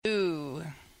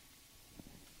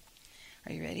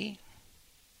Are you ready?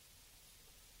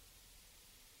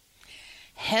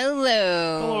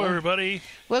 Hello. Hello, everybody.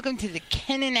 Welcome to the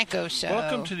Ken and Echo Show.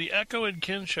 Welcome to the Echo and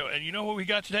Ken Show. And you know what we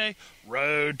got today?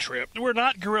 Road trip. We're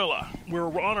not gorilla. We're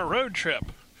on a road trip.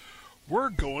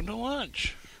 We're going to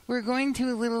lunch. We're going to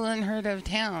a little unheard of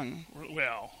town.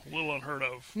 Well, a little unheard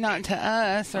of. Not to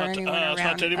us or Not anyone to us, around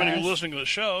not to anybody us. who's listening to the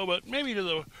show, but maybe to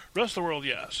the rest of the world,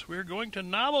 yes. We're going to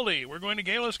Novelty. We're going to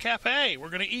Gala's Cafe. We're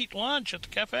going to eat lunch at the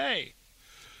cafe.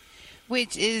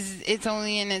 Which is, it's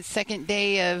only in its second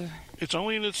day of... It's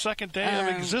only in its second day of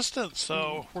existence,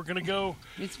 so we're going to go...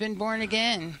 It's been born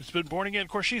again. It's been born again. Of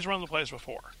course, she's run the place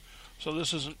before, so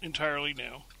this isn't entirely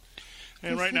new.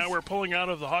 And right now we're pulling out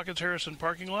of the Hawkins-Harrison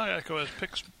parking lot. Echo has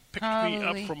picked me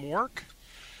up from work,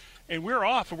 and we're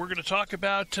off, and we're going to talk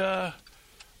about...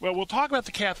 we'll talk about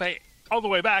the cafe all the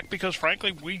way back because,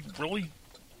 frankly, we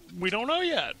don't know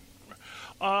yet.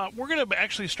 We're going to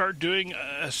actually start doing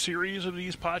a series of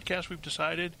these podcasts, we've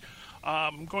decided.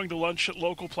 Going to lunch at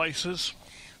local places.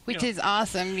 Which is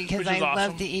awesome because I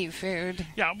love to eat food.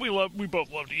 Yeah, we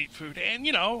both love to eat food. And,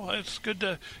 it's good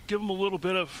to give them a little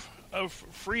bit of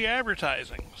free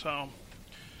advertising. So,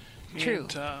 True.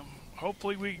 And,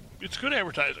 hopefully it's good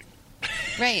advertising.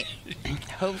 Right.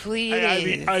 Hopefully it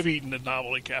is. I've eaten at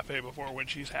Novelty Cafe before when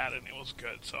she's had it, and it was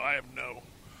good. So I have no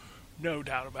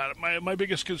doubt about it. My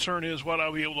biggest concern is what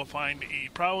I'll be able to find to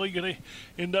eat. Probably going to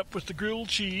end up with the grilled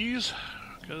cheese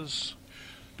because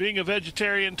being a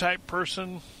vegetarian type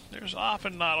person, there's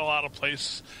often not a lot of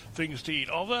things to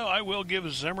eat. Although I will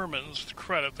give Zimmerman's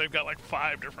credit. They've got like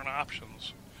 5 different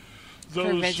options.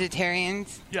 For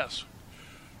vegetarians? Yes.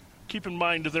 Keep in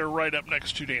mind they're right up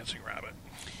next to Dancing Rabbit.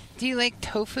 Do you like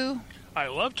tofu? I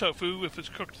love tofu if it's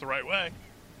cooked the right way.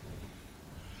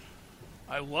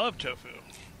 I love tofu.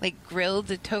 Like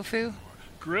grilled tofu?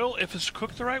 Grill if it's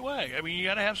cooked the right way. I mean, you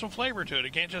got to have some flavor to it.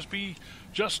 It can't just be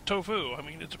just tofu. I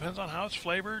mean, it depends on how it's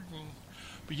flavored.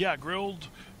 But yeah, grilled,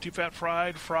 deep fat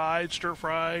fried, stir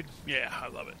fried. Yeah, I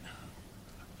love it.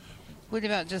 What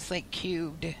about just like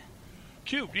cubed?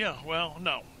 Cubed, yeah. Well,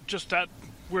 no, just that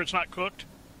where it's not cooked.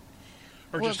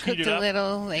 Or just cooked heated up. A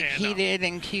little, like heated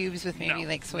in cubes with maybe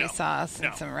like soy sauce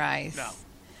and some rice.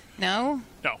 No?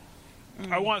 No.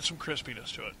 I want some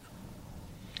crispiness to it.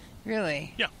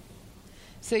 Really? Yeah.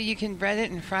 So you can bread it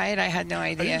and fry it? I had no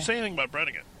idea. I didn't say anything about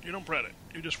breading it. You don't bread it.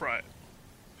 You just fry it.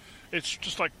 It's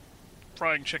just like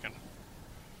frying chicken.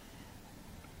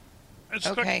 It's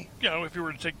okay. Like, if you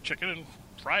were to take chicken and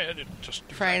fry it, just...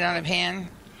 Fry it on a pan?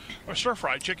 Or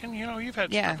stir-fried chicken. You've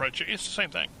had stir-fried chicken. It's the same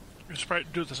thing. You just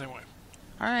do it the same way.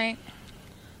 All right.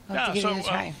 I'll have to give it a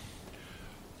try.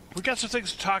 We got some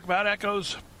things to talk about.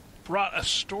 Echo's brought a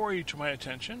story to my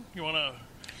attention. You want to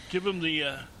give him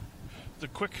the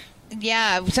quick...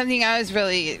 Yeah, something I was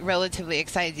really relatively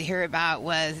excited to hear about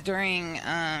was during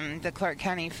the Clark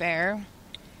County Fair,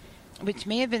 which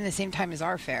may have been the same time as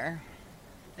our fair.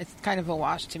 It's kind of a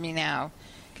wash to me now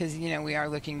because, we are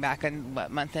looking back on,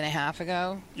 month and a half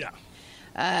ago? Yeah.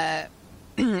 I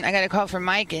got a call from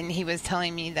Mike, and he was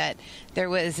telling me that there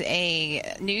was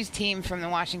a news team from the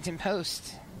Washington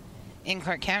Post in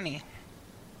Clark County,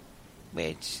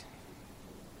 which...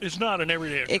 It's not an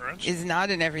everyday occurrence. It is not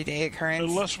an everyday occurrence.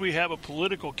 Unless we have a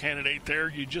political candidate there,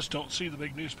 you just don't see the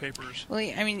big newspapers. Well,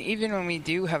 I mean, even when we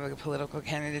do have a political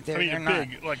candidate there, they're not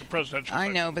big, like a presidential. I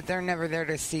know, but they're never there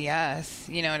to see us.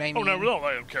 You know what I mean? Oh no,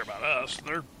 they don't care about us.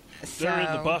 They're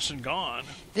in the bus and gone.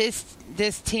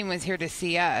 This team was here to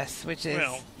see us, which is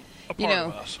a part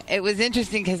of us. It was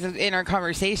interesting because in our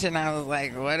conversation, I was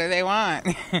like, "What do they want?"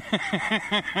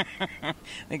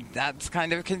 Like that's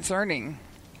kind of concerning.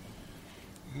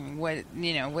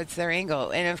 What's their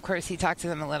angle? And of course he talked to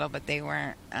them a little, but they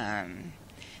weren't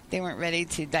ready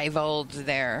to divulge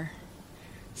their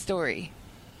story.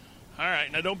 All right,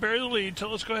 now don't bury the lead. So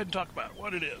let's go ahead and talk about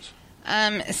what it is.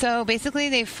 So basically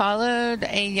they followed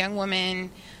a young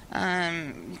woman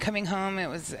coming home. It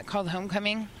was called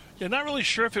Homecoming. Yeah, not really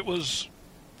sure if it was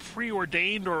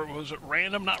preordained or was it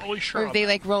random. Not really sure. Or if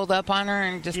they rolled up on her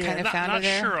and just kind of found her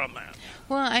there. Not sure on that.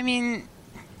 Well, I mean,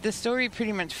 the story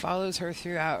pretty much follows her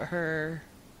throughout her,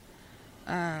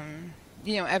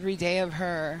 every day of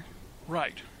her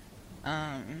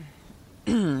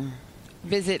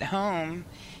visit home.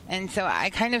 And so I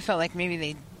kind of felt like maybe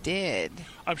they did.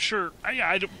 I'm sure.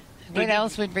 What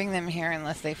else would bring them here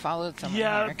unless they followed someone?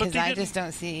 Yeah, because I just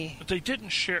don't see. But they didn't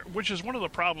share, which is one of the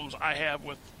problems I have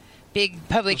with big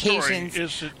publications. The story,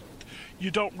 is that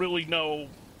you don't really know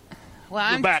the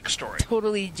I'm backstory.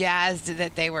 Totally jazzed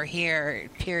that they were here.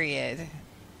 Period.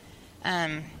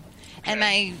 And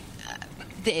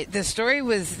the story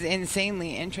was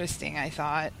insanely interesting. I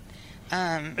thought.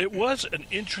 It was an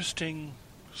interesting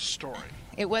story.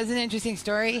 It was an interesting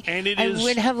story. And I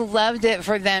would have loved it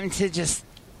for them to just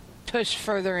push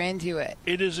further into it.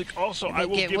 It is also, I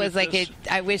will give it this.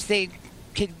 I wish they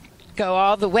could go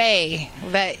all the way.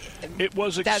 But it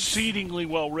was exceedingly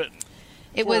well written.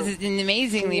 It was an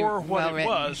amazingly well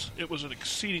written. It was an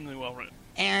exceedingly well written.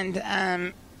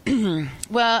 And,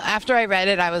 well, after I read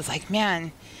it, I was like,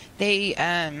 man, they,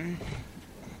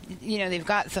 they've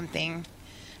got something.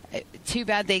 Too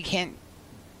bad they can't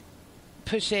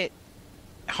push it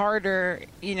harder,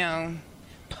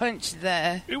 punch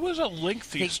the... It was a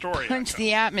lengthy story. Punch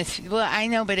the atmosphere. Well, I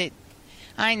know,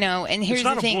 I know. And here's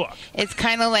the thing. Book. It's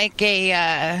kind of like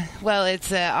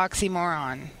it's an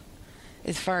oxymoron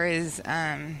as far as,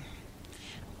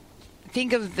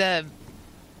 think of the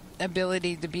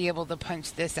ability to be able to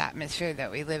punch this atmosphere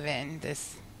that we live in,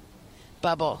 this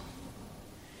bubble,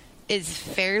 is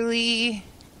fairly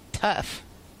tough,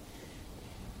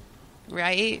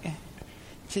 right?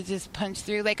 To just punch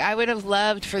through. Like, I would have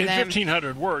loved for them... In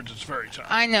 1,500 words, it's very tough.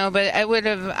 I know, but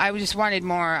I just wanted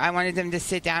more. I wanted them to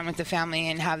sit down with the family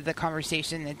and have the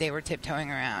conversation that they were tiptoeing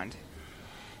around.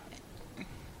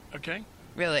 Okay.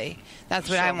 Really. That's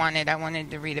what I wanted. I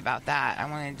wanted to read about that. I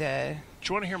wanted to... Do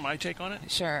you want to hear my take on it?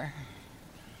 Sure.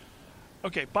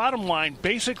 Okay, bottom line,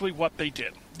 basically what they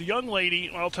did. The young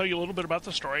lady, I'll tell you a little bit about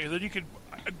the story, and then you could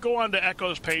go on to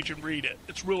Echo's page and read it.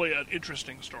 It's really an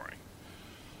interesting story.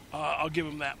 I'll give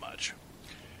them that much.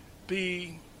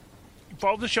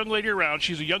 Followed this young lady around.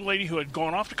 She's a young lady who had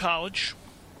gone off to college,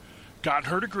 gotten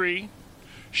her degree.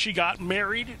 She got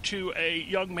married to a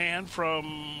young man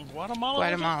from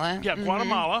Guatemala. Yeah, mm-hmm.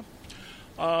 Guatemala,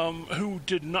 who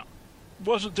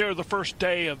wasn't there the first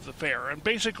day of the fair. And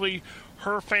basically,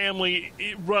 her family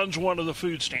runs one of the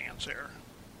food stands there.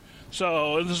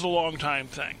 So this is a long-time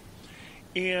thing.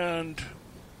 And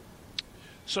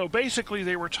so basically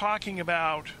they were talking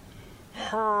about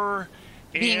her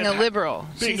being a liberal.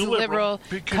 She's a liberal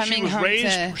because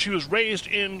she was raised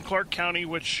in Clark County,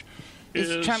 which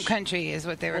is Trump country, is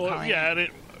what they were calling it. Yeah, and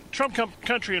Trump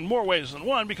country in more ways than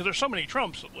one, because there's so many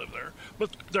Trumps that live there, but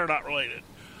they're not related.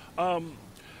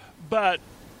 But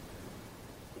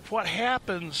what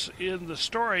happens in the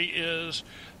story is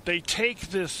they take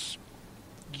this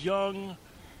young,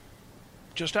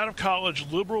 just out of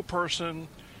college, liberal person.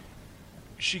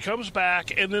 She comes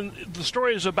back, and then the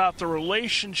story is about the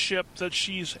relationship that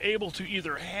she's able to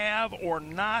either have or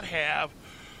not have,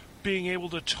 being able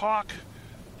to talk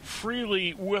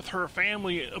freely with her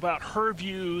family about her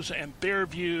views and their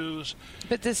views.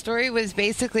 But the story was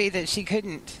basically that she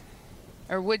couldn't,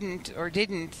 or wouldn't, or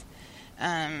didn't,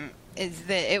 is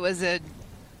that it was a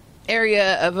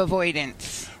area of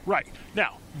avoidance. Right.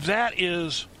 Now, that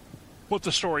is what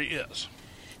the story is.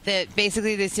 That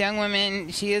basically this young woman,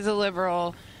 she is a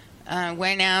liberal,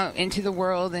 went out into the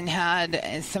world and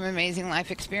had some amazing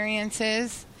life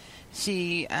experiences.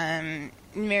 She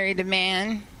married a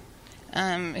man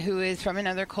who is from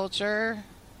another culture,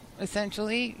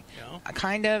 essentially. Yeah.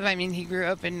 Kind of. I mean, he grew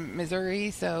up in Missouri,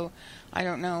 so I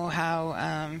don't know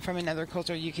how from another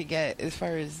culture you could get as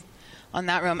far as on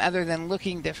that realm other than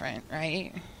looking different,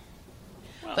 right?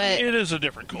 Well, but it is a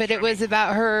different culture. But it was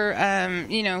about her,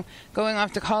 going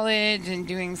off to college and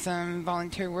doing some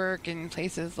volunteer work in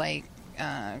places like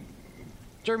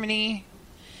Germany.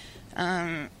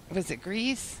 Was it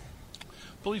Greece?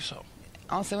 I believe so.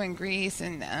 Also in Greece,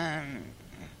 and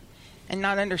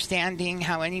not understanding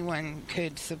how anyone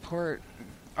could support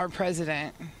our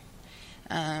president.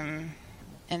 And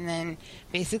then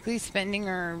basically spending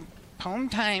her home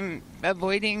time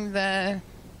avoiding the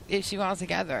issue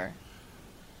altogether.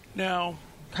 Now,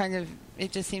 kind of,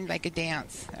 it just seemed like a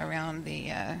dance around the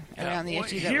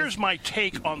issue. Here's my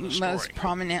take on the story. Most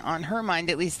prominent on her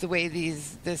mind, at least the way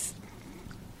these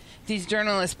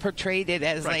journalists portrayed it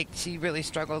as, right. Like she really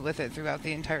struggled with it throughout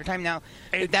the entire time. Now,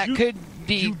 that could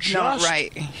be not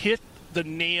right. You just hit the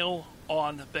nail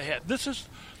on the head. This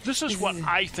is what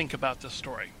I think about this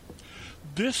story.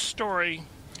 This story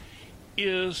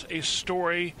is a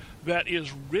story that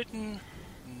is written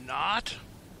not...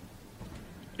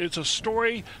 It's a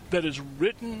story that is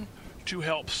written to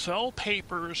help sell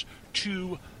papers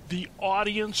to the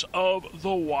audience of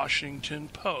the Washington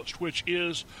Post, which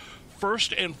is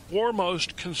first and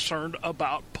foremost concerned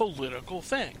about political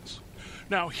things.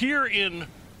 Now, here in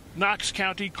Knox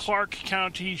County, Clark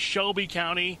County, Shelby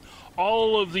County,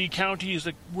 all of the counties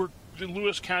that we're in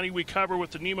Lewis County we cover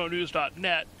with the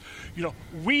NemoNews.net,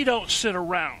 we don't sit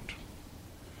around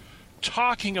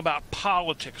talking about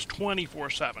politics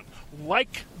 24/7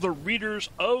 like the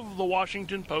readers of the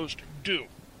Washington Post do,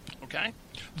 okay?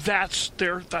 That's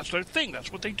their thing.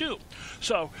 That's what they do.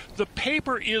 So the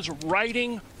paper is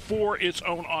writing for its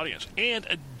own audience. And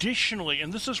additionally,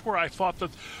 and this is where I thought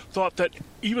that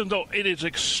even though it is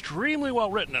extremely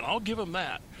well written, and I'll give them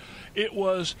that, it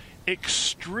was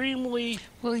extremely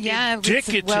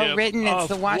indicative it's well written. It's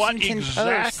the Washington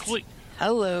exactly. Post.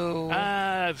 Hello.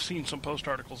 I've seen some Post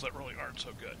articles that really aren't so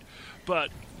good, but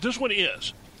this one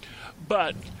is.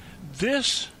 But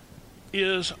this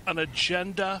is an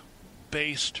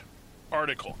agenda-based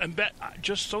article, and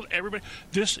just so everybody,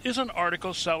 this is an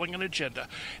article selling an agenda.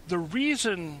 The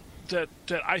reason that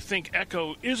I think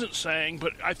Echo isn't saying,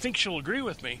 but I think she'll agree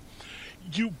with me,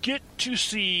 you get to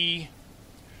see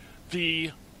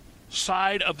the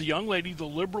side of the young lady, the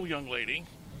liberal young lady.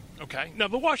 Okay. Now,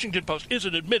 the Washington Post is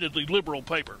an admittedly liberal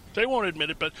paper. They won't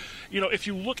admit it, but if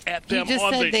you look at them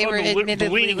on the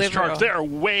leanings chart, they are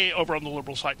way over on the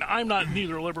liberal side. Now, I'm not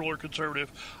neither liberal or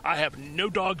conservative. I have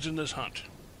no dogs in this hunt.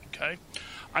 Okay.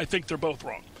 I think they're both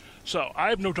wrong. So I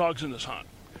have no dogs in this hunt.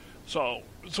 So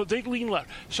they lean left.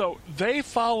 So they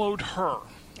followed her.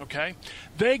 Okay.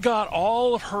 They got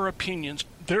all of her opinions.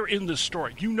 They're in this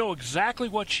story. You know exactly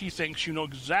what she thinks. You know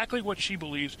exactly what she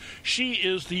believes. She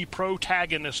is the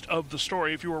protagonist of the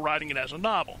story if you were writing it as a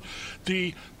novel.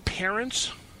 The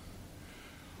parents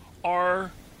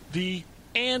are the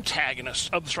antagonists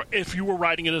of the story if you were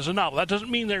writing it as a novel. That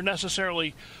doesn't mean they're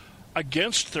necessarily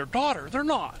against their daughter. They're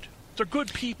not. They're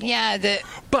good people. Yeah.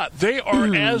 But they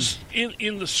are, as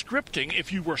in the scripting,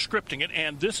 if you were scripting it,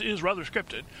 and this is rather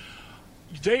scripted,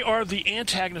 they are the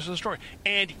antagonists of the story,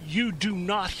 and you do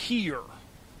not hear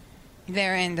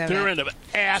their end of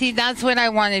it. See, that's what I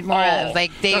wanted more of.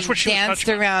 Like, they danced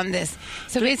around this.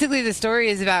 So basically, the story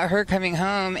is about her coming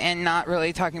home and not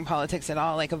really talking politics at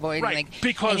all, like avoiding. Right.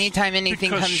 Because anytime anything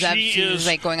comes up, she's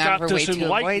like going out of her way to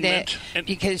avoid it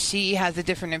because she has a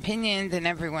different opinion than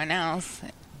everyone else.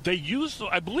 They use,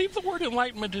 I believe, the word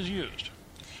enlightenment is used.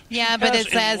 Yeah, but it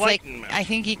says like I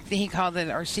think he called it,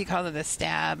 or she called it, a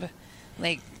stab.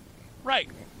 Like, right,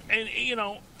 and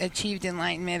achieved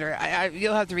enlightenment, or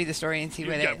you'll have to read the story and see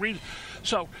what it. Read.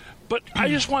 So, but I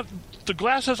just want the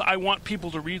glasses I want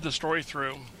people to read the story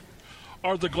through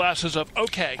are the glasses of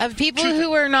people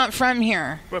who are not from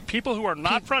here. But people who are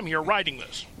not from here writing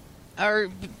this, or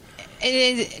it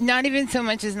is not even so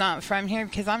much as not from here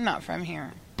because I'm not from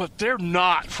here. But they're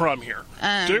not from here.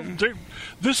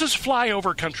 This is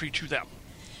flyover country to them.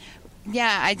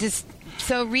 Yeah,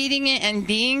 so reading it and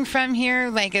being from here,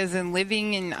 like as in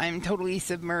living, and I'm totally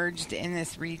submerged in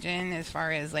this region as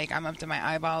far as like I'm up to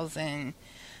my eyeballs in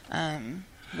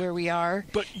where we are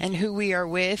and who we are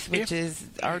with, which is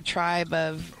our tribe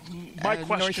of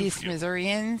Northeast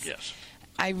Missourians. Yes.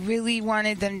 I really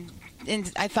wanted them,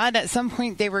 and I thought at some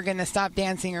point they were going to stop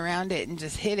dancing around it and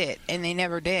just hit it, and they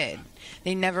never did.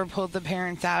 They never pulled the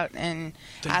parents out and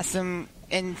asked them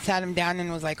and sat them down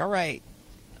and was like, all right,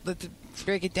 let's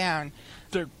break it down.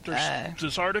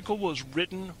 This article was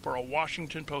written for a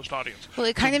Washington Post audience. Well,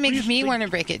 it kind of makes me want to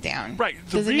break it down. Right.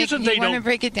 Does it make you want to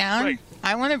break it down? Right.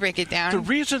 I want to break it down. The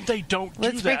reason they don't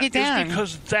do that is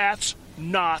because that's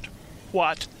not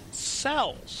what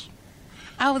sells.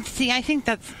 Oh, see, I think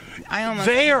that's... I almost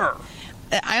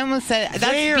said... That's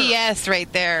BS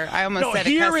right there. I almost said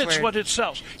a cuss word. Here it's what it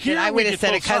sells. Here I would have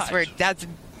said a cuss word.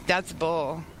 That's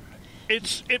bull.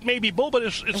 It may be bull, but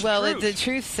it's truth. The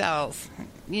truth sells.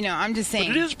 I'm just saying.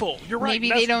 But it is bull. You're right. Maybe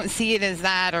they don't see it as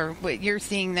that, or what you're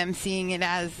seeing them seeing it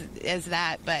as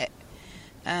that. But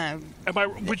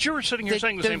but you were sitting here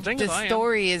saying the same thing as I am. The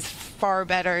story is far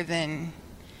better than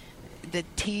the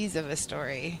tease of a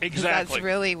story. Exactly. That's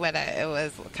really what it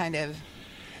was. Kind of.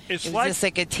 It's just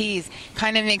like a tease.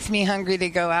 Kind of makes me hungry to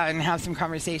go out and have some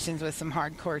conversations with some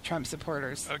hardcore Trump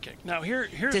supporters. Okay. Now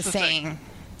here's just the saying. Thing.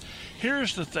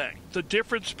 Here's the thing. The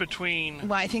difference between...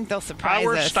 Well, I think they'll surprise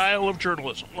us. Our style of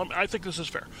journalism. I think this is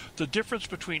fair. The difference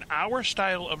between our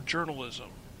style of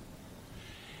journalism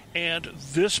and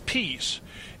this piece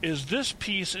is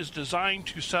designed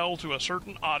to sell to a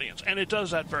certain audience, and it does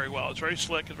that very well. It's very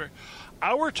slick. It's very...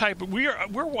 Our type... We're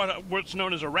what's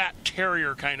known as a rat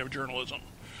terrier kind of journalism.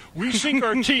 We sink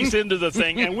our teeth into the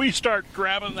thing, and we start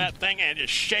grabbing that thing and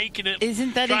just shaking it.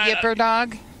 Isn't that a yipper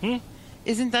dog?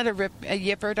 Isn't that a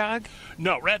yipper dog?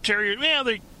 No, rat terrier. Yeah,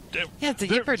 it's a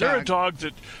yipper dog. They're a dog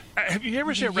that. Have you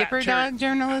ever seen a rat terrier? Yipper dog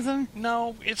journalism?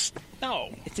 No. It's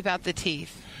about the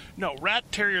teeth. No,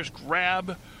 rat terriers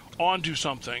grab onto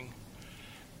something,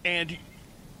 and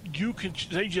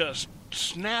they just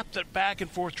snap that back and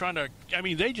forth trying to. I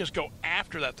mean, they just go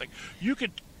after that thing. You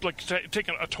could take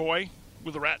a toy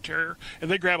with a rat terrier, and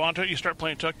they grab onto it. You start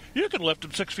playing tug. You can lift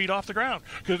them 6 feet off the ground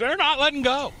because they're not letting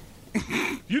go.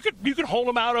 You could hold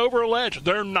them out over a ledge.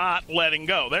 They're not letting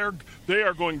go. They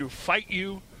are going to fight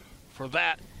you for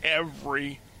that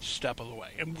every step of the way.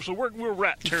 And so we're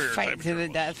rat terriers. Fight to the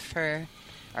death for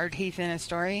our teeth in a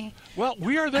story. Well,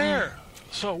 we are there.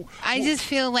 So I just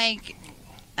feel like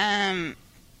the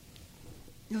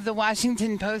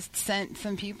Washington Post sent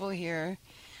some people here.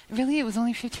 Really, it was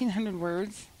only 1,500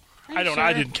 words. I don't. Sure?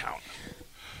 I didn't count.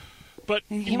 But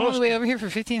you came all the way over here for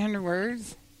 1,500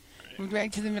 words. Moved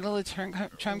right to the middle of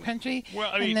Trump country,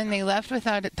 well, I mean, and then they left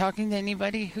without talking to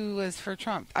anybody who was for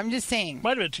Trump. I'm just saying.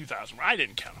 Might have been 2,000. I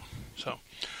didn't count them.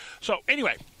 So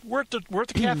anyway, we're at the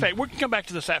cafe. We can come back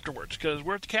to this afterwards because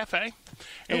we're at the cafe,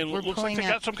 and it looks like they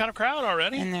got some kind of crowd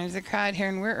already. And there's a crowd here,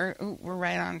 and we're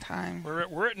right on time.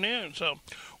 We're at noon, so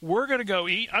we're going to go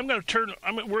eat. I'm going to turn.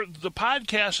 The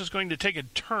podcast is going to take a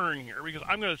turn here because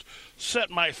I'm going to set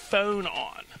my phone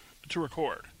on to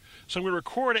record. So I'm going to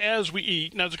record as we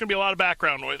eat. Now, there's going to be a lot of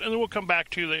background noise, and then we'll come back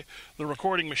to the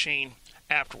recording machine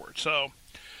afterwards. So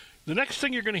the next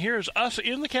thing you're going to hear is us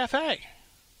in the cafe.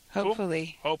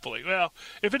 Hopefully. Cool? Hopefully. Well,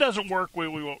 if it doesn't work, we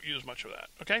won't use much of that.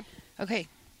 Okay? Okay.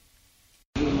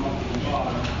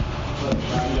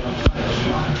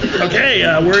 Okay,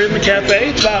 we're in the cafe.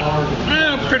 It's about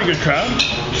a pretty good crowd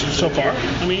so far.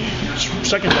 I mean,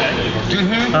 second day.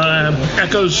 Mm-hmm.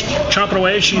 Echo's chomping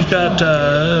away. She's got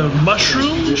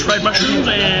mushrooms, fried mushrooms,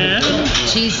 and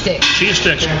cheese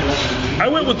sticks. I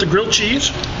went with the grilled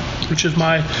cheese, which is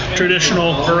my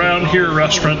traditional around here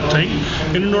restaurant thing.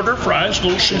 And an order of fries,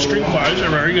 little shoestring fries. They're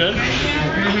very good.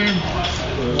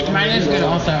 Mm-hmm. Mine is good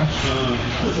also.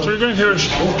 So you're going to hear us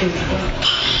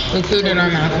with food in our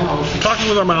mouth. Talking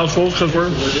with our mouths full because we're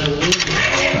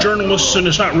journalists, and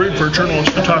it's not rude for a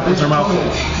journalist to talk with their mouth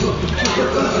full.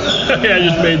 Yeah, I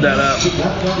just made that up.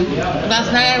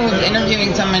 Last night I was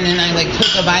interviewing someone, and I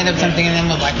took a bite of something, and then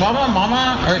was like, "Mama,"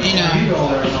 or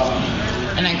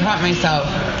and I caught myself.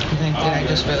 I think I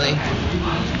just really.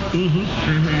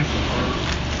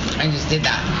 I just did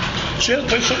that. See, the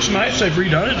place looks nice. They've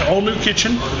redone it. An all-new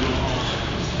kitchen.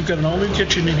 We've got an all-new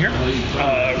kitchen in here.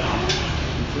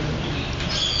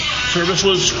 Service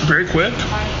was very quick.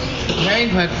 Very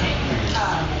quick.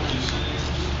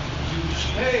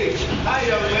 Hey, hi,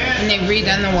 young man. And they've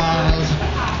redone the walls.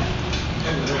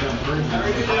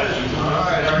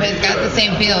 But it's got the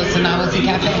same feel as the Novelty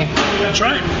Cafe. That's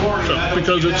right. So,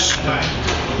 because it's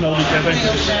Novelty Cafe.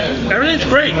 Everything's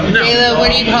great. No. Ayla, what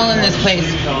are you calling this place?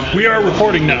 We are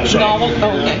recording now. So.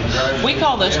 Okay. We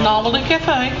call this Novelty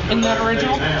Cafe. Isn't that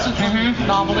original? Mm-hmm.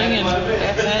 Novelty and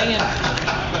cafe and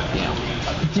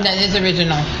That is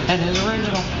original. That is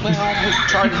original. Well, we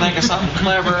tried to think of something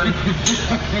clever.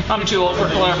 I'm too old for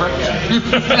clever.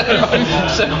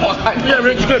 So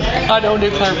I don't do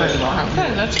clever anymore.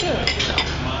 Okay, that's good.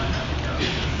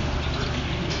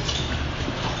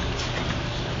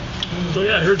 So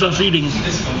yeah, here's us eating.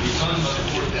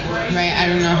 Right, I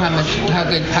don't know how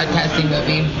good podcasting will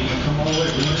be.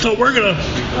 So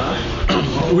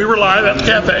we were live at the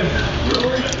cafe.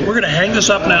 We're gonna hang this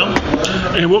up now,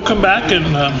 and we'll come back and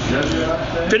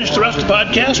finish the rest of the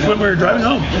podcast when we're driving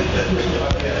home.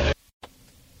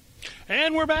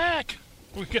 And we're back.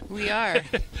 We are.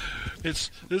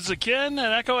 This is a Ken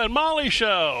and Echo and Molly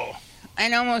show.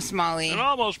 And almost Molly.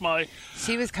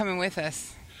 She was coming with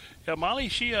us. Yeah,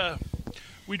 Molly,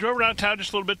 we drove around town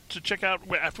just a little bit to check out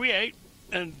after we ate,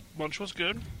 and lunch was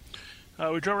good.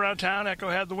 We drove around town. Echo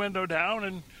had the window down,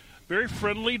 and very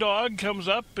friendly dog comes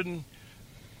up, and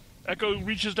Echo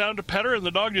reaches down to pet her, and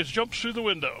the dog just jumps through the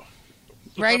window.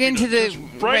 Right into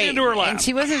her lap. And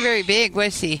she wasn't very big,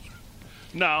 was she?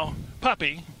 No,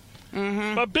 puppy.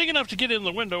 Mm-hmm. But big enough to get in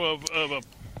the window of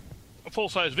a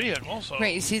full-size vehicle. So.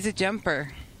 Right, she's a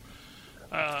jumper.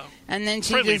 And then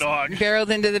she just dog.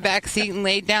 barreled into the back seat and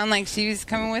laid down like she was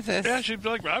coming with us. Yeah, she'd be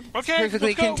like, okay,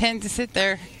 perfectly content to sit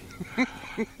there.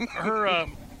 Her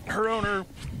owner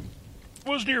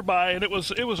was nearby, and it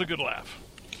was a good laugh.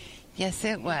 Yes,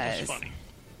 it was. It was funny.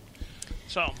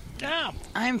 So, yeah.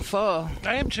 I'm full.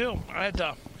 I am too. I had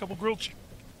a couple grilled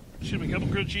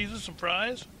cheeses, some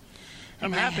fries.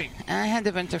 I'm happy. I had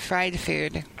a bunch of fried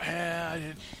food. Yeah, I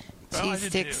did. Cheese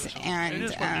sticks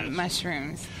and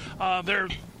mushrooms. They're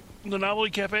the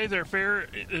Novelty Cafe. Their fare,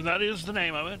 and that is the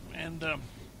name of it. And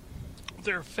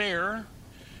their fare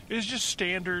is just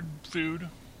standard food,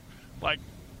 like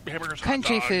hamburgers,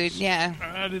 country hot dogs. food. Yeah.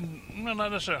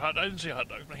 Not necessarily I didn't say hot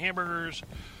dogs, but hamburgers,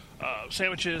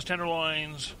 sandwiches,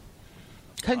 tenderloins.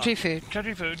 Country food.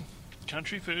 Country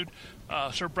food.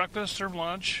 Serve breakfast. Serve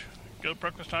lunch. Go to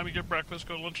breakfast time, you get breakfast.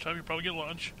 Go to lunchtime, you probably get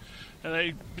lunch. And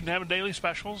they've been having daily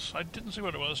specials. I didn't see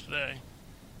what it was today.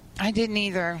 I didn't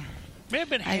either. May have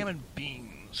been ham and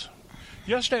beans.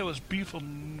 Yesterday was beef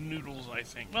noodles, I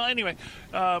think. Well, anyway,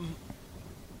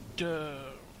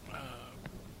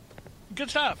 good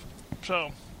stuff.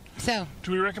 So,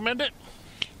 do we recommend it?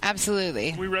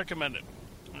 Absolutely. We recommend it.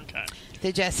 Okay.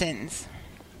 The Jetsons.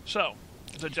 So,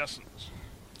 the Jetsons.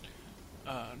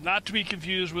 Not to be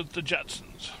confused with the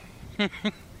Jetsons.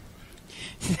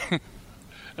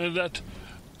 And that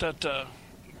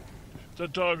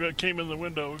dog that came in the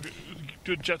window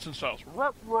did Jetson styles.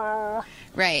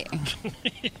 Right.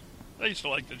 I used to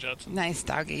like the Jetsons. Nice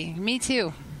doggy. Me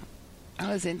too.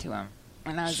 I was into him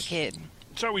when I was a kid.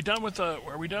 So are we done with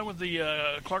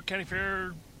the Clark County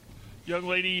Fair young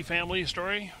lady family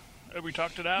story? Have we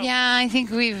talked it out? Yeah, I think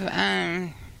we've.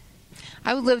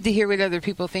 I would love to hear what other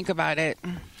people think about it.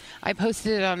 I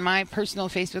posted it on my personal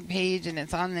Facebook page, and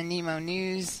it's on the Nemo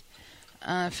News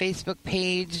Facebook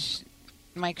page.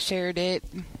 Mike shared it.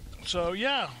 So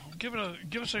yeah, give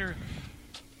us your.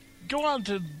 Go on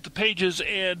to the pages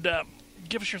and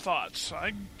give us your thoughts.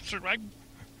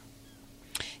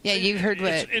 Yeah, you've heard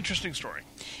what. It's an interesting story.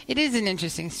 It is an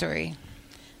interesting story.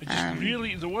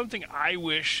 Really, the one thing I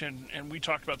wish, and we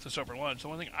talked about this over lunch, the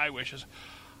one thing I wish is,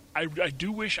 I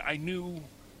do wish I knew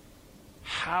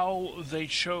how they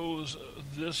chose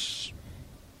this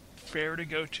fair to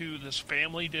go to, this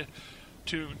family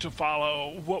to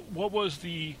follow. What was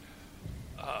the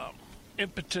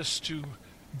impetus to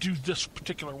do this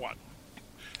particular one?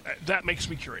 That makes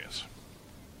me curious.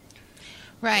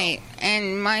 Right,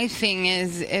 and my thing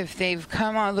is, if they've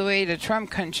come all the way to Trump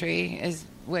country, is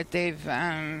what they've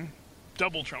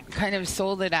double Trump kind of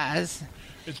sold it as.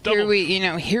 It's double.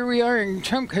 Here we are in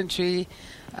Trump country.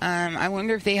 I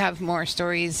wonder if they have more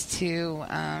stories to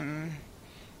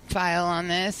file on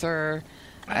this, or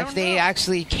if they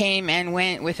actually came and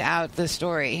went without the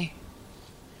story.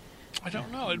 I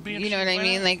don't know. It'd be you know what I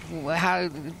mean? Like how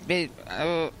it.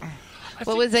 What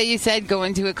think, was that you said?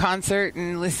 Going to a concert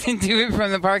and listen to it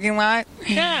from the parking lot?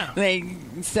 Yeah.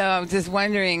 So I'm just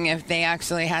wondering if they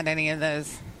actually had any of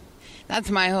those.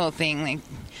 That's my whole thing.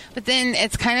 But then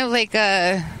it's kind of like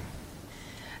at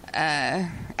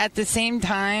the same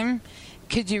time,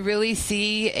 could you really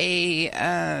see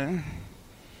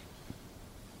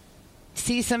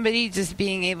somebody just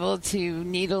being able to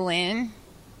needle in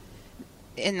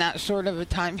that short of a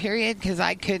time period? Because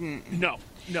I couldn't. No,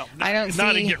 I don't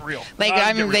not see. To get real.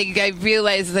 I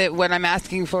realize that what I'm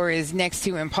asking for is next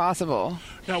to impossible.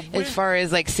 Now, as far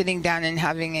as sitting down and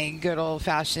having a good old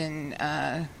fashioned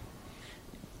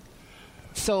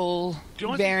soul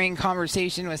bearing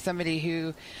conversation with somebody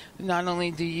who not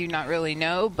only do you not really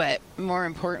know, but more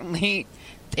importantly,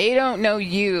 they don't know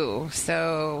you.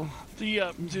 So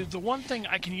the one thing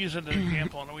I can use as an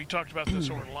example, and we talked about this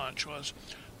over lunch, was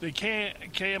the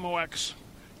KMOX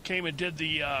came and did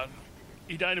the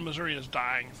Edina, Missouri is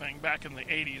dying thing back in the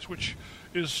 80s, which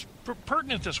is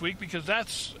pertinent this week because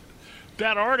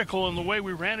that article and the way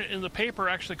we ran it in the paper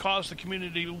actually caused the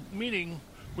community meeting,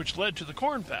 which led to the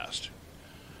Corn Fest.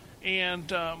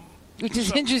 And which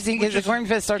is interesting because the Corn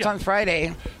Fest starts on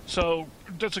Friday. So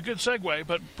that's a good segue.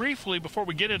 But briefly, before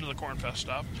we get into the Corn Fest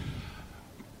stuff,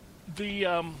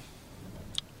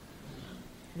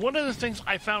 one of the things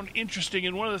I found interesting,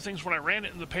 and one of the things when I ran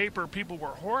it in the paper, people were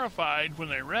horrified when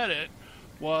they read it,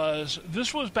 was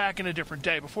this was back in a different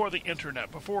day, before the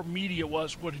internet, before media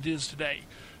was what it is today.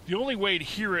 The only way to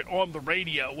hear it on the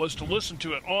radio was to listen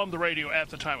to it on the radio at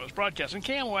the time it was broadcast. And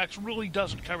KMOX really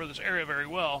doesn't cover this area very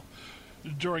well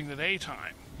during the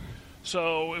daytime.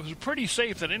 So it was pretty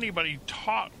safe that anybody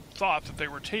thought that they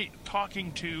were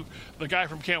talking to the guy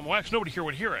from KMOX. Nobody here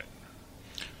would hear it.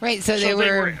 Right, so they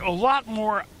were a lot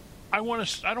more, I don't want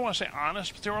to say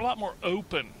honest, but they were a lot more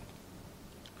open.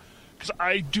 Because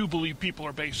I do believe people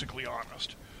are basically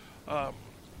honest.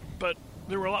 But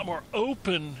they were a lot more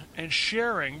open and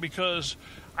sharing because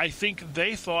I think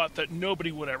they thought that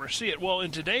nobody would ever see it. Well,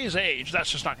 in today's age, that's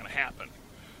just not going to happen.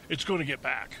 It's going to get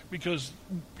back because,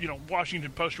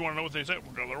 Washington Post, you want to know what they say?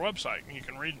 We'll go to their website and you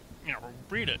can read it. You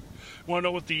want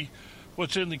to know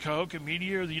what's in the Cahokia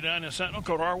Media or the Edina Sentinel?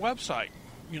 Go to our website.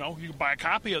 You can buy a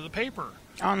copy of the paper.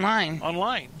 Online.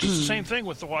 Just the same thing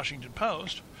with the Washington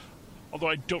Post. Although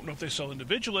I don't know if they sell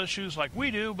individual issues like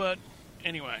we do, but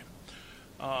anyway.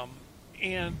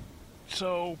 And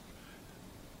so,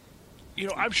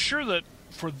 I'm sure that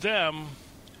for them,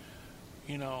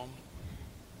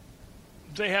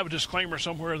 they have a disclaimer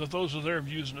somewhere that those are their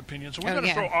views and opinions. So we're going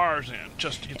to throw ours in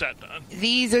just to get that done.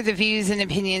 These are the views and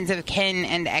opinions of Ken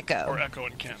and Echo. Or Echo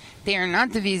and Ken. They are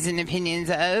not the views and opinions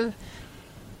of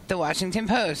the Washington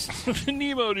Post. The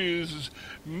Nemo News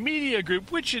Media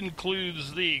Group, which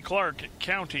includes the Clark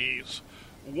County's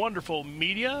wonderful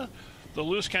media, the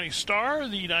Lewis County Star,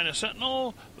 the Edina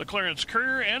Sentinel, the Clarence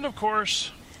Courier, and, of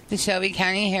course, the Shelby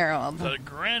County Herald. The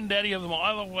granddaddy of them all.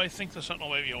 Although I think the Sentinel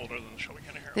may be older than the Shelby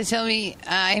County Herald. The Shelby,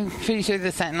 I'm pretty sure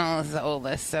the Sentinel is the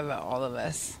oldest of all of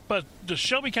us. But the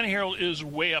Shelby County Herald is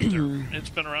way up there. It's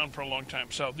been around for a long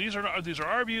time. So these are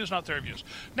our views, not their views.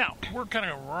 Now, we're kind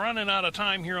of running out of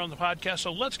time here on the podcast,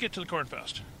 so let's get to the Corn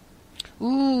Fest.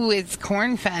 Ooh, it's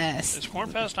Corn Fest. It's Corn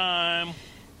Fest time.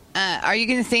 Are you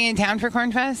going to stay in town for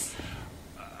Corn Fest?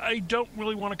 I don't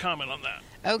really want to comment on that.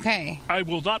 Okay. I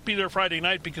will not be there Friday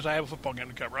night because I have a football game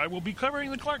to cover. I will be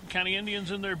covering the Clark County Indians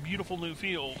in their beautiful new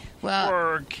field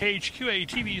for KHQA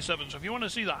TV7. So if you want to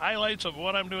see the highlights of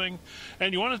what I'm doing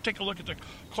and you want to take a look at the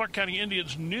Clark County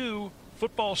Indians' new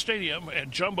football stadium at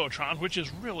Jumbotron, which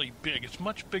is really big. It's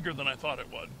much bigger than I thought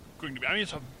it was going to be. I mean,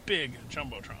 it's a big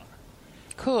Jumbotron.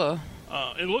 Cool.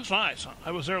 It looks nice.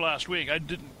 I was there last week. I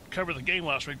didn't cover the game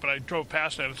last week, but I drove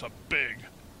past it. It's a big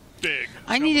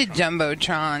I need a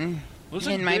Jumbotron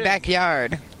in my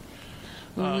backyard.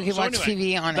 We can watch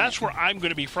TV on it. That's where I'm going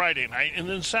to be Friday night. And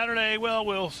then Saturday, well,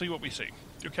 we'll see what we see.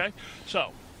 Okay?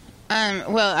 So.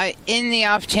 In the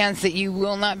off chance that you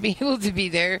will not be able to be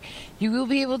there, you will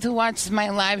be able to watch my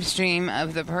live stream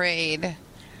of the parade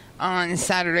on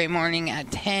Saturday morning at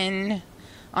 10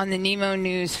 on the Nemo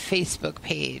News Facebook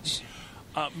page.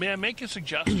 May I make a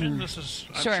suggestion? I'm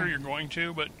sure you're going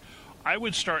to, but I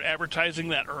would start advertising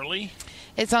that early.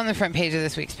 It's on the front page of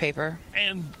this week's paper.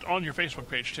 And on your Facebook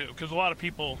page, too, because a lot of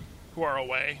people who are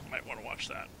away might want to watch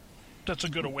that. That's a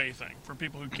good away thing for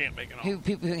people who can't make it home.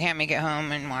 People who can't make it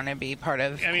home and want to be part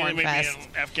of Corn Fest. Maybe in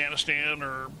Afghanistan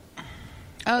or...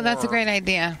 Oh, that's a great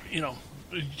idea.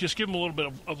 Just give them a little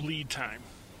bit of lead time.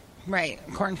 Right.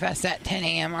 Corn Fest at 10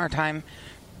 a.m. our time.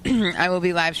 I will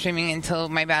be live streaming until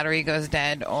my battery goes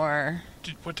dead or...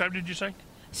 What time did you say?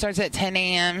 Starts at 10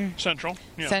 a.m. Central.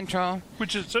 Yeah. Central.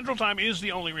 Which is Central Time is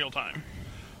the only real time.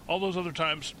 All those other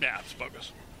times, it's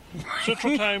bogus.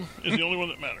 Central Time is the only one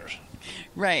that matters.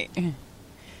 Right.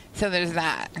 So there's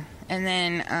that. And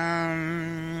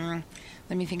then,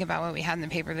 let me think about what we had in the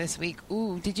paper this week.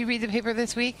 Ooh, did you read the paper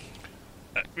this week?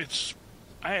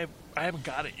 I haven't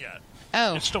got it yet.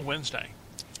 Oh. It's still Wednesday.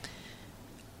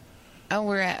 Oh,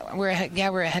 we're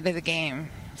ahead of the game.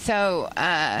 So,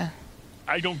 I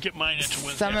don't get mine until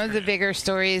Wednesday. Some of the bigger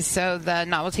stories. So the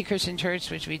Novelty Christian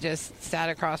Church, which we just sat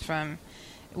across from,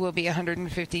 will be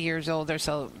 150 years old. Is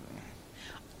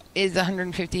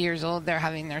 150 years old. They're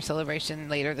having their celebration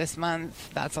later this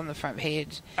month. That's on the front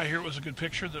page. I hear it was a good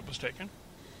picture that was taken.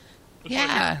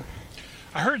 Yeah.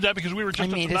 I heard that because we were just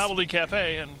at the Novelty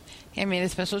Cafe. And I made a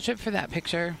special trip for that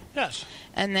picture. Yes.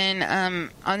 And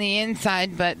then on the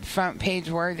inside, but front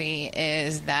page worthy,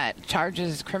 is that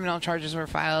criminal charges were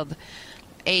filed.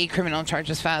 A criminal charge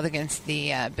was filed against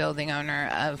the building owner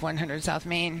of 100 South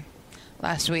Main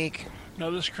last week.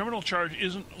 Now, this criminal charge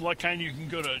isn't like kind you can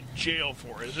go to jail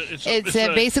for, is it? It's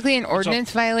basically an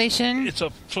ordinance violation. It's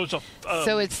a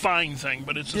fine thing,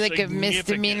 but it's like a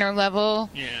misdemeanor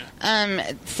level.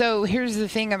 Yeah. So here's the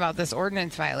thing about this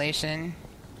ordinance violation.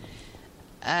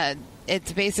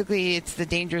 It's the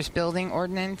dangerous building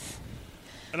ordinance.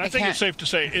 And I think it's safe to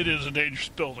say it is a dangerous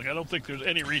building. I don't think there's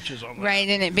any reaches on that. Right,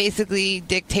 and it basically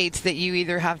dictates that you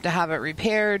either have to have it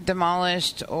repaired,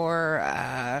 demolished, or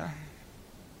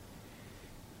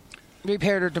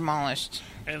repaired or demolished.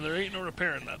 And there ain't no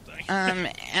repairing that thing.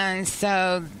 And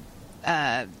so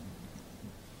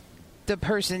the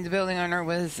building owner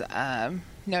was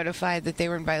notified that they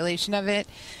were in violation of it.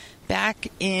 Back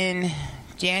in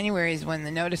January is when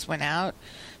the notice went out.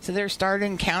 So they're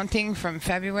starting counting from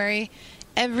February.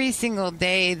 Every single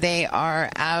day they are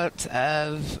out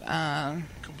of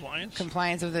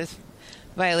compliance with this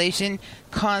violation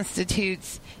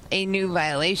constitutes a new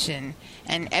violation,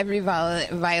 and every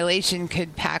violation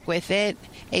could pack with it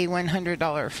a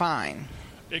 $100 fine.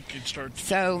 It could start.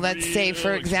 So let's say,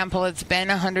 for example, it's been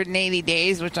 180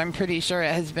 days, which I'm pretty sure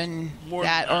it has been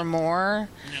that or more.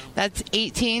 Yeah. That's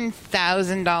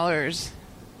 $18,000.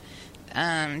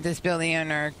 This building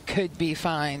owner could be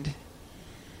fined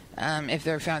if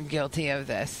they're found guilty of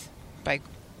this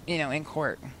in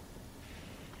court.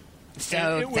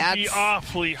 So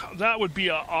that would be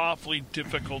an awfully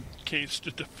difficult case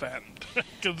to defend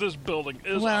because this building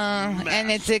is a mess. And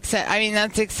it's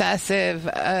that's excessive.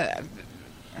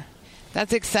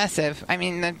 That's excessive. I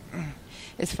mean,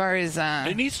 as far as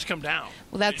it needs to come down.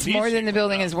 Well, that's more than the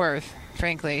building is worth,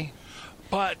 frankly.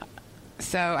 But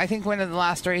so I think one of the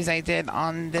last stories I did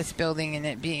on this building and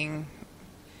it being,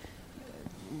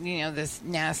 this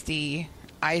nasty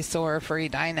eyesore for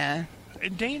Edina.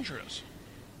 And dangerous.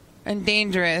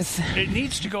 It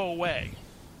needs to go away.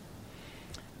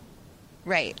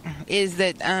 Right. Is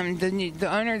that the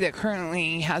owner that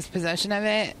currently has possession of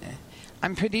it,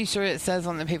 I'm pretty sure it says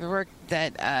on the paperwork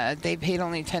that they paid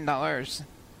only $10.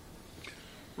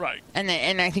 Right.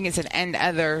 And I think it said and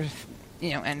other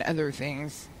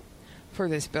things for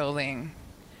this building.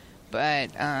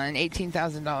 But an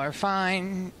 $18,000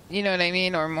 fine, you know what I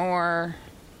mean, or more.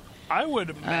 I would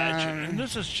imagine, and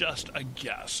this is just a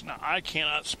guess. Now, I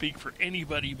cannot speak for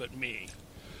anybody but me.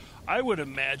 I would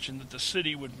imagine that the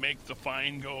city would make the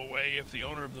fine go away if the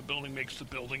owner of the building makes the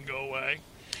building go away.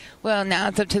 Well, now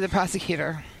it's up to the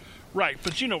prosecutor. Right,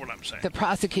 but you know what I'm saying. The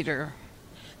prosecutor.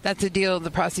 That's a deal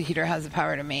the prosecutor has the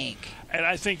power to make. And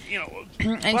I think,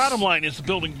 bottom line is the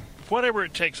building, whatever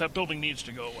it takes, that building needs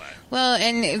to go away. Well,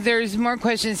 and there's more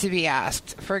questions to be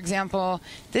asked. For example,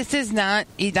 this is not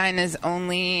Edina's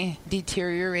only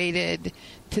deteriorated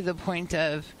to the point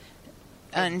of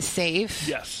unsafe.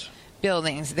 Yes.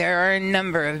 Buildings. There are a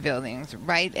number of buildings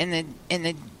right in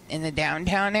the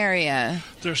downtown area.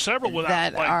 There's several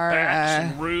without that are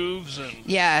backs and roofs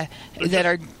and that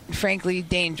are frankly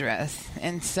dangerous.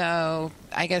 And so,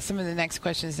 I guess some of the next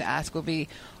questions to ask will be,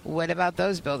 what about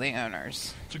those building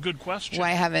owners? It's a good question.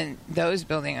 Why haven't those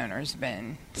building owners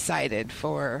been cited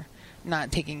for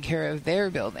not taking care of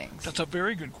their buildings? That's a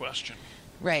very good question.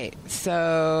 Right.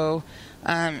 So,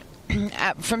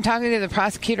 from talking to the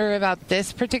prosecutor about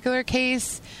this particular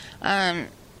case,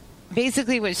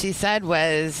 basically what she said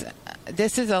was,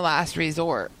 this is a last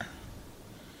resort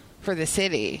for the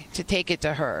city to take it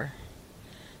to her,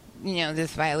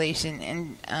 this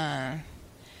violation.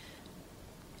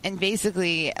 And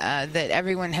basically that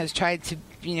everyone has tried to,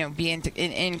 be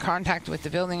in contact with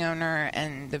the building owner,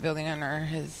 and the building owner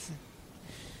has,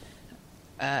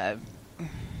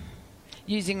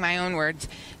 using my own words,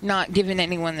 not given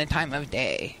anyone the time of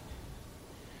day.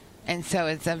 And so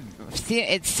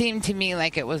it seemed to me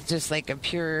like it was just like a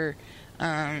pure,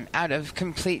 out of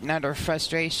complete and utter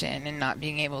frustration and not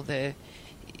being able to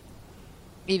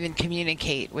even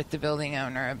communicate with the building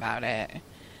owner about it,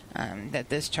 that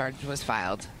this charge was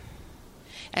filed.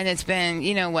 And it's been,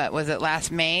 what was it,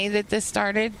 last May that this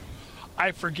started?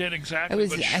 I forget exactly. I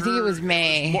think it was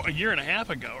May. A year and a half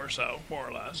ago or so, more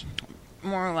or less.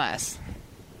 More or less.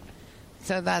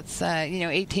 So that's,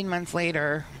 18 months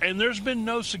later. And there's been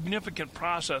no significant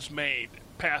process made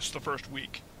past the first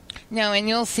week. No, and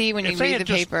you'll see when you read the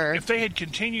paper. If they had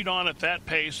continued on at that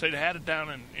pace, they'd had it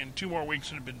down in 2 more weeks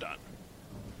and it'd been done.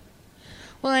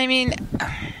 Well, I mean,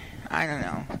 I don't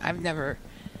know. I've never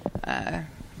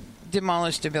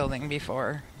demolished a building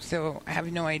before, so I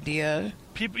have no idea.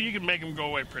 You can make them go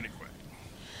away pretty quick.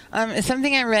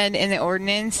 Something I read in the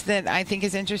ordinance that I think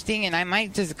is interesting, and I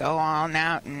might just go on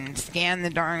out and scan the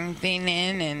darn thing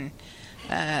in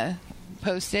and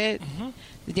post it,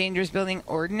 the dangerous building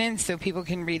ordinance, so people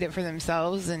can read it for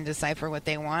themselves and decipher what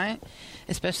they want,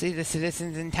 especially the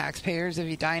citizens and taxpayers of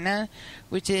Edina,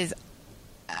 which is,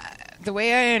 the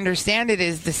way I understand it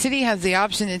is the city has the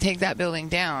option to take that building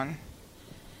down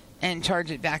and charge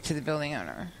it back to the building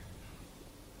owner,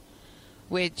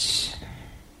 which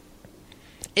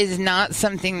is not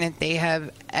something that they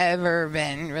have ever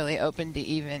been really open to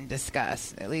even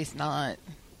discuss, at least not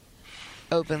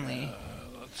openly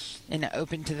and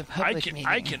open to the public meeting.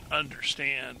 I can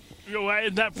understand.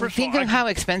 Think of how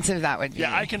expensive that would be.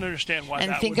 Yeah, I can understand why that would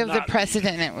not. And think of the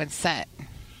precedent it would set.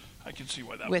 I can see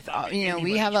why that would not.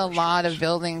 We have a lot of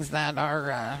buildings that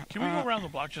are... Can we go around the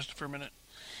block just for a minute?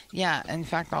 Yeah, in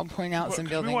fact, I'll point out some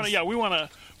buildings. Let's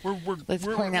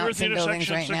point out some buildings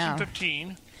right now.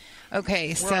 15. Okay,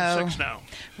 we're so on 6 now.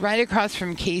 Right across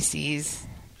from Casey's,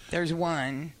 there's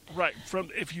one. Right,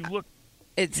 if you look...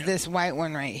 It's this white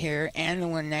one right here, and the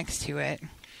one next to it.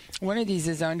 One of these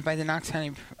is owned by the Knox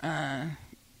County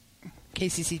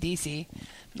KCCDC.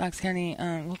 Knox County,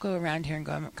 we'll go around here and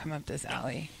come up this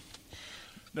alley.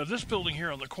 Now, this building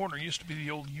here on the corner used to be the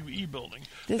old UE building.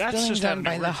 That's building's owned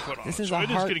by this is a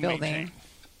Hart building. Maintained.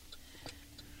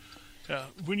 Yeah,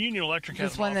 when Union Electric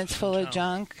has this one that's full of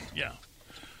junk. Yeah,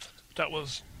 that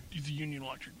was the Union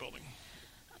Electric building.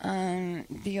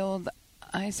 The old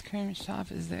ice cream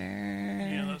shop is there.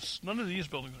 Yeah, none of these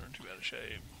buildings are in too bad a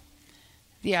shape.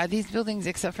 Yeah, these buildings,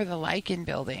 except for the Lycan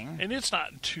building. And it's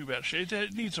not in too bad a shape.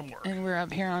 It needs some work. And we're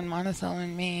up here on Monticello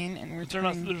and Main, and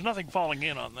there's nothing falling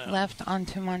in on that. Left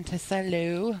onto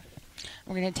Monticello.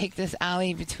 We're going to take this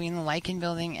alley between the Lycan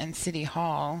building and City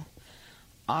Hall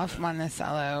off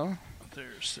Monticello.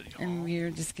 There's City Hall. And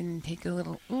we're just going to take a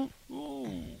little...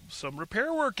 Ooh, some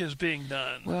repair work is being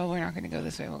done. Well, we're not going to go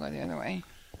this way. We'll go the other way.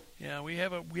 Yeah, we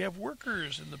have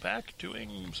workers in the back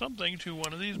doing something to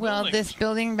one of these buildings. Well, this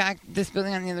building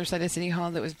on the other side of City Hall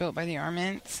that was built by the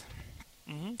Arments,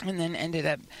 Mm-hmm. And then ended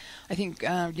up, I think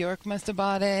York must have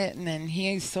bought it, and then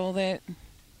he sold it.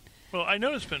 Well, I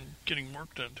know it's been getting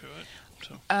work done to it.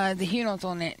 So. The Huno's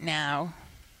on it now.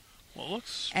 Well, it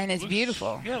looks... And it's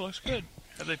beautiful. Yeah, it looks good.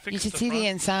 Have they fixed the front? You should see the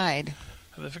inside.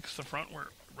 Have they fixed the front where it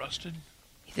rusted?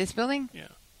 This building? Yeah.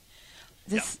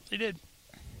 Yeah, they did.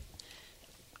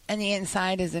 And the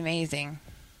inside is amazing.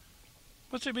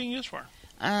 What's it being used for?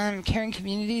 Caring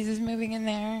Communities is moving in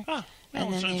there. Ah,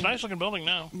 no, it's a nice looking building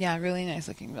now. Yeah, really nice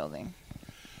looking building.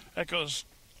 That goes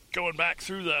going back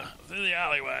through the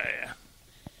alleyway.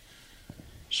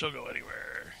 She'll go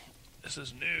anywhere. This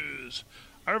is news.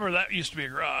 I remember that used to be a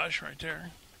garage right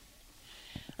there.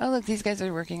 Oh, look, these guys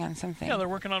are working on something. Yeah, they're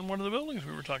working on one of the buildings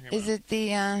we were talking about. Is it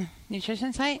the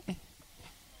nutrition site?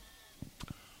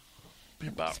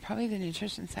 It's probably the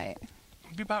nutrition site.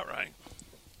 Be about right.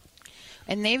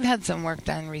 And they've had some work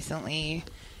done recently.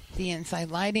 The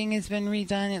inside lighting has been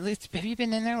redone. At least, have you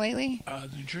been in there lately? The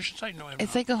nutrition site? No, I haven't.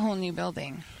 It's like a whole new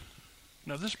building.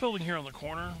 Now, this building here on the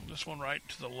corner, this one right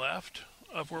to the left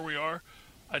of where we are,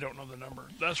 I don't know the number.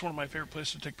 That's one of my favorite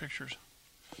places to take pictures.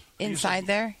 Inside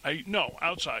there? No,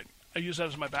 outside. I use that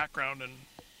as my background, and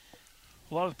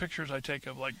a lot of the pictures I take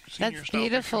of like senior That's style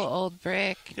beautiful pictures. old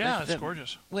brick. Yeah, it's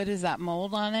gorgeous. What is that,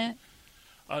 mold on it?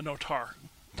 No, tar.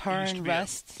 Tar and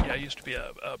rust? It used to be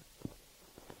a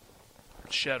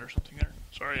shed or something there.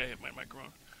 Sorry, I hit my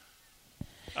microphone.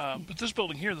 But this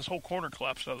building here, this whole corner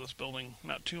collapsed out of this building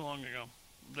not too long ago.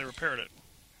 They repaired it.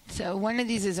 So one of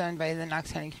these is owned by the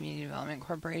Knox County Community Development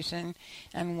Corporation,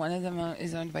 and one of them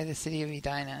is owned by the City of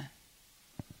Edina.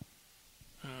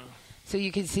 So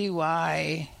you can see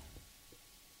why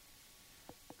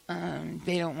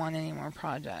they don't want any more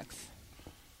projects.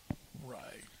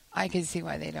 Right. I can see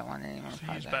why they don't want any more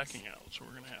projects. He's backing out, so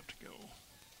we're going to have to go.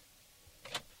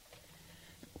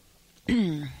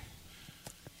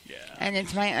 Yeah. And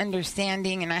it's my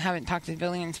understanding, and I haven't talked to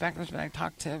building inspectors, but I've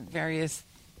talked to various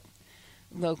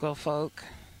local folk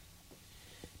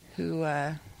who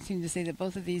seem to say that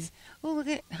both of these... Oh, look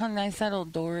at how nice that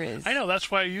old door is. I know, that's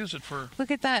why I use it for...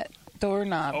 Look at that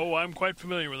doorknob. Oh, I'm quite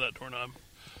familiar with that doorknob.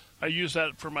 I use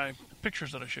that for my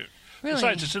pictures that I shoot. Really?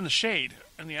 Besides, it's in the shade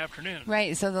in the afternoon.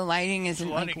 Right, so the lighting isn't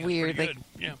like weird, like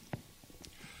yeah.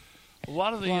 A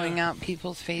lot of the blowing out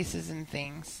people's faces and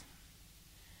things.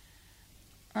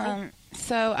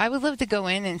 So I would love to go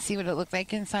in and see what it looked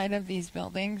like inside of these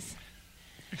buildings.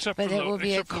 But it will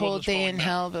be a cold day in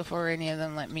hell before any of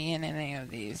them let me in any of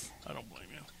these. I don't blame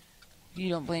you. You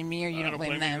don't blame me, or you don't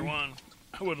blame them? Either one.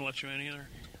 I wouldn't let you in either.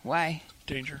 Why?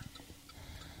 Danger.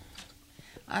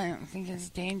 I don't think it's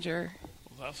danger.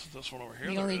 Well, that's this one over here.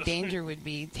 The only danger would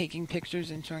be taking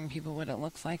pictures and showing people what it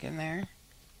looks like in there.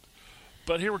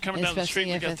 But here we're coming down the street.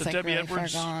 We got the Debbie really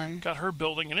Edwards got her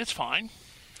building, and it's fine.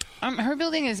 Her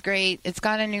building is great. It's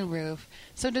got a new roof.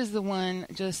 So does the one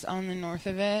just on the north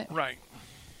of it. Right.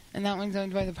 And that one's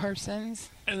owned by the Parsons.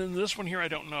 And then this one here, I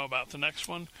don't know about the next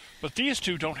one. But these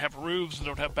two don't have roofs and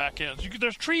don't have back ends.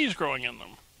 There's trees growing in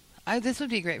them. This would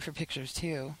be great for pictures,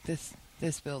 too, this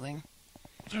building.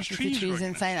 There's With trees the trees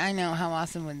growing inside. I know. How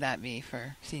awesome would that be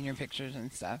for senior pictures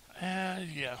and stuff?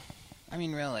 Yeah. I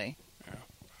mean, really. Yeah.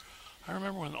 I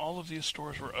remember when all of these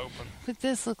stores were open. But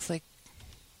this looks like,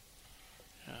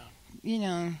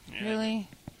 really,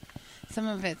 some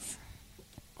of it's...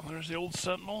 Well, there's the old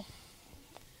Sentinel.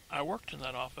 I worked in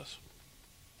that office.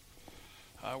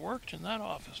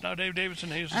 Now Dave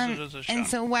Davidson uses it as a shop. And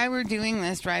so while we're doing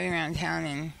this, driving around town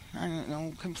and, I don't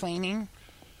know, complaining,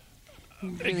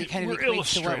 really kind of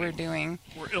equates to what we're doing.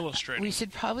 We're illustrating. We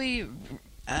should probably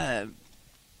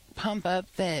pump up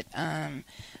that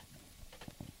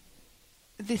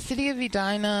the city of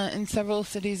Edina and several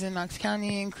cities in Knox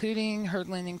County, including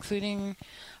Herdland, including,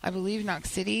 I believe,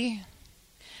 Knox City,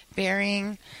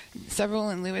 Bering, several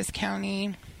in Lewis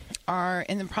County, are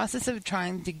in the process of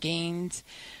trying to gain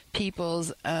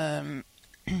people's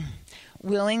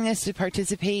willingness to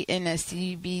participate in a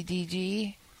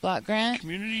CBDG block grant,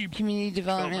 Community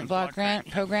Development Block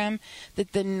Grant program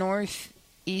that the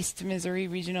Northeast Missouri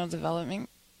Regional Planning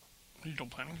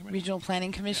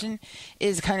Commission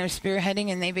is kind of spearheading,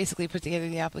 and they basically put together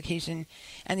the application,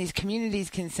 and these communities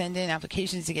can send in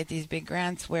applications to get these big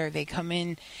grants where they come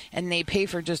in and they pay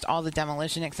for just all the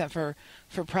demolition, except for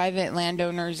private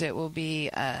landowners it will be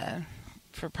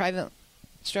for private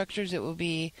structures it will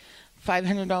be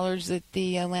 $500 that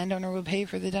the landowner will pay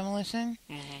for the demolition,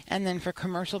 and then for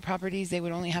commercial properties they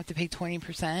would only have to pay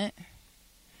 20%.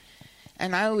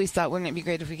 And I always thought, wouldn't it be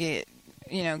great if we get,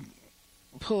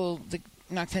 pull the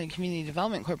Knox County Community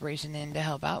Development Corporation in to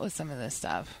help out with some of this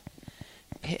stuff,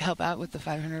 help out with the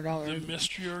 $500, the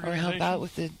mystery or help out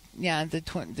with the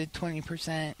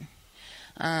 20%.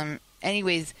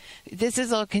 Anyways, this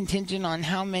is all contingent on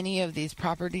how many of these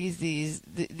properties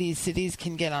these cities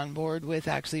can get on board with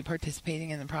actually participating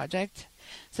in the project.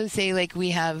 So say like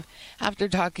we have, after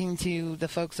talking to the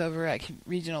folks over at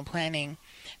regional planning,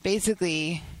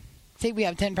 basically say we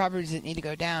have 10 properties that need to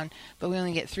go down, but we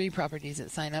only get 3 properties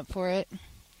that sign up for it,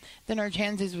 then our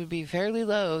chances would be fairly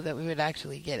low that we would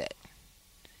actually get it.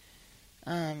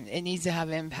 It needs to have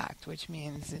impact, which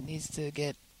means it needs to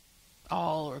get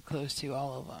all or close to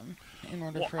all of them in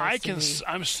order for us to be...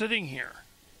 I'm sitting here.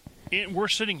 We're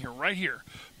sitting here, right here,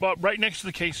 but right next to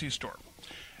the Casey's store.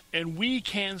 And we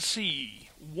can see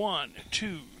 1,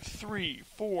 2, 3,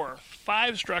 4,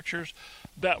 5 structures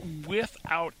that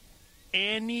without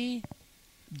any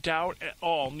doubt at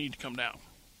all need to come down.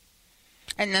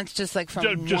 And that's just like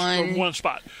from from one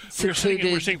spot. We're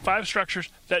seeing 5 structures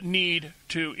that need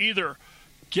to either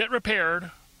get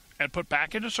repaired and put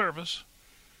back into service.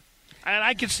 And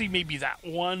I could see maybe that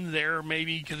one there,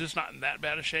 maybe, because it's not in that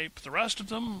bad a shape. The rest of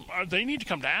them, they need to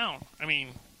come down. I mean,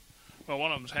 well,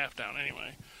 one of them's half down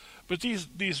anyway. But these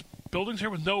buildings here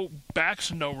with no backs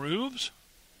and no roofs.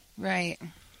 Right.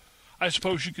 I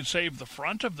suppose you could save the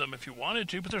front of them if you wanted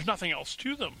to, but there's nothing else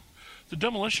to them. The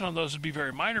demolition on those would be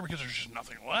very minor because there's just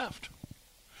nothing left.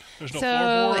 There's no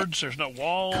floorboards, there's no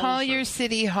walls. Call your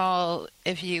city hall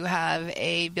if you have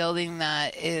a building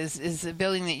that is a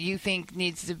building that you think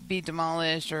needs to be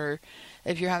demolished, or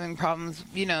if you're having problems,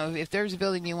 if there's a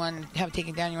building you want to have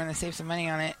taken down, you want to save some money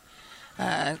on it,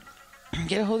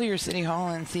 get a hold of your city hall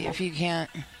and see if you can't.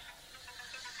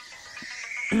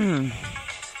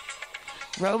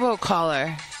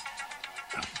 Robocaller.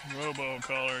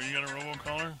 Robocaller. You got a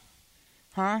robocaller?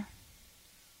 Huh?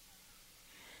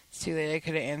 It's too late. I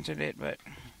could have answered it, but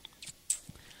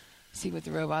see what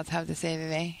the robots have to say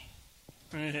today.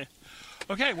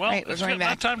 Okay, well, right, it's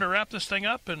about time to wrap this thing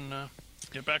up and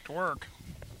get back to work.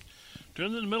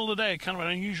 Doing it in the middle of the day, kind of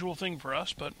an unusual thing for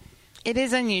us, but... It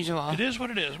is unusual. It is what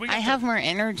it is. I have more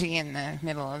energy in the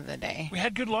middle of the day. We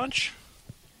had good lunch.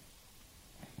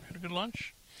 Had a good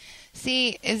lunch.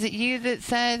 See, is it you that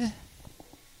said...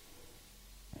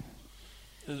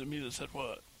 Is it me that said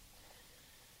what?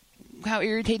 How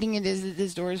irritating it is that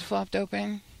this door is flopped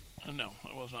open? No,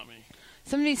 it was not me.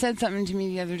 Somebody said something to me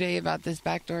the other day about this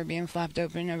back door being flopped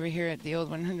open over here at the old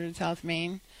 100 South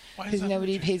Main. Because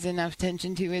nobody pays enough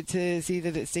attention to it to see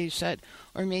that it stays shut.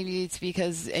 Or maybe it's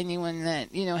because anyone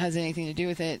that, has anything to do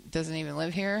with it doesn't even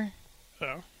live here.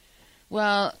 So?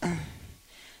 Well,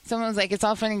 someone was like, it's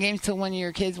all fun and games till one of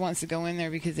your kids wants to go in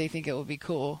there because they think it will be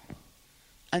cool.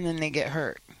 And then they get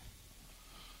hurt.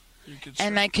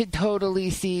 And I could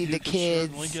totally see the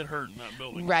kids get hurt in that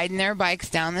building. Riding their bikes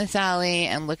down this alley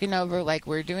and looking over like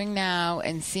we're doing now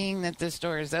and seeing that this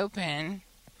door is open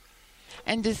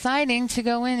and deciding to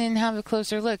go in and have a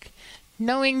closer look,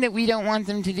 knowing that we don't want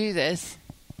them to do this.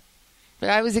 But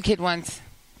I was a kid once,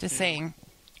 just saying.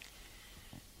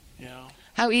 Yeah.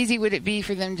 How easy would it be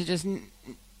for them to just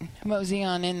mosey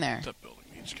on in there? That building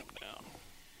needs to come down.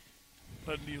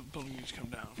 That building needs to come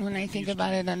down. When I think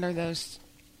about it under those...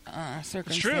 circumstances.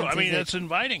 It's true. I mean, it's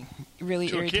inviting. Really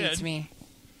to irritates a kid. me.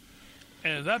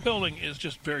 And that building is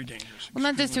just very dangerous. Well,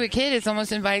 not just to a kid. It's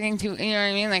almost inviting to, you know what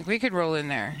I mean? Like, we could roll in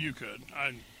there. You could.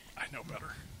 I know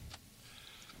better.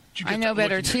 I know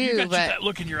better, too, you get but... that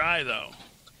look in your eye, though.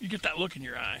 You get that look in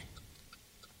your eye.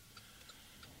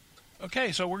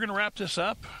 Okay, so we're going to wrap this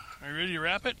up. Are you ready to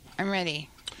wrap it? I'm ready.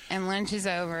 And lunch is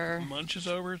over. Lunch is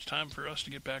over. It's time for us to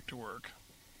get back to work.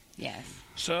 Yes.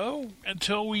 So,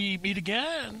 until we meet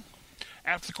again,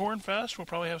 after the Corn Fest, we'll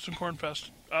probably have some Corn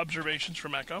Fest observations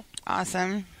from Echo.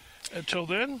 Awesome. Until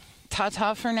then,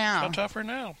 ta-ta for now. Ta-ta for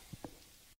now.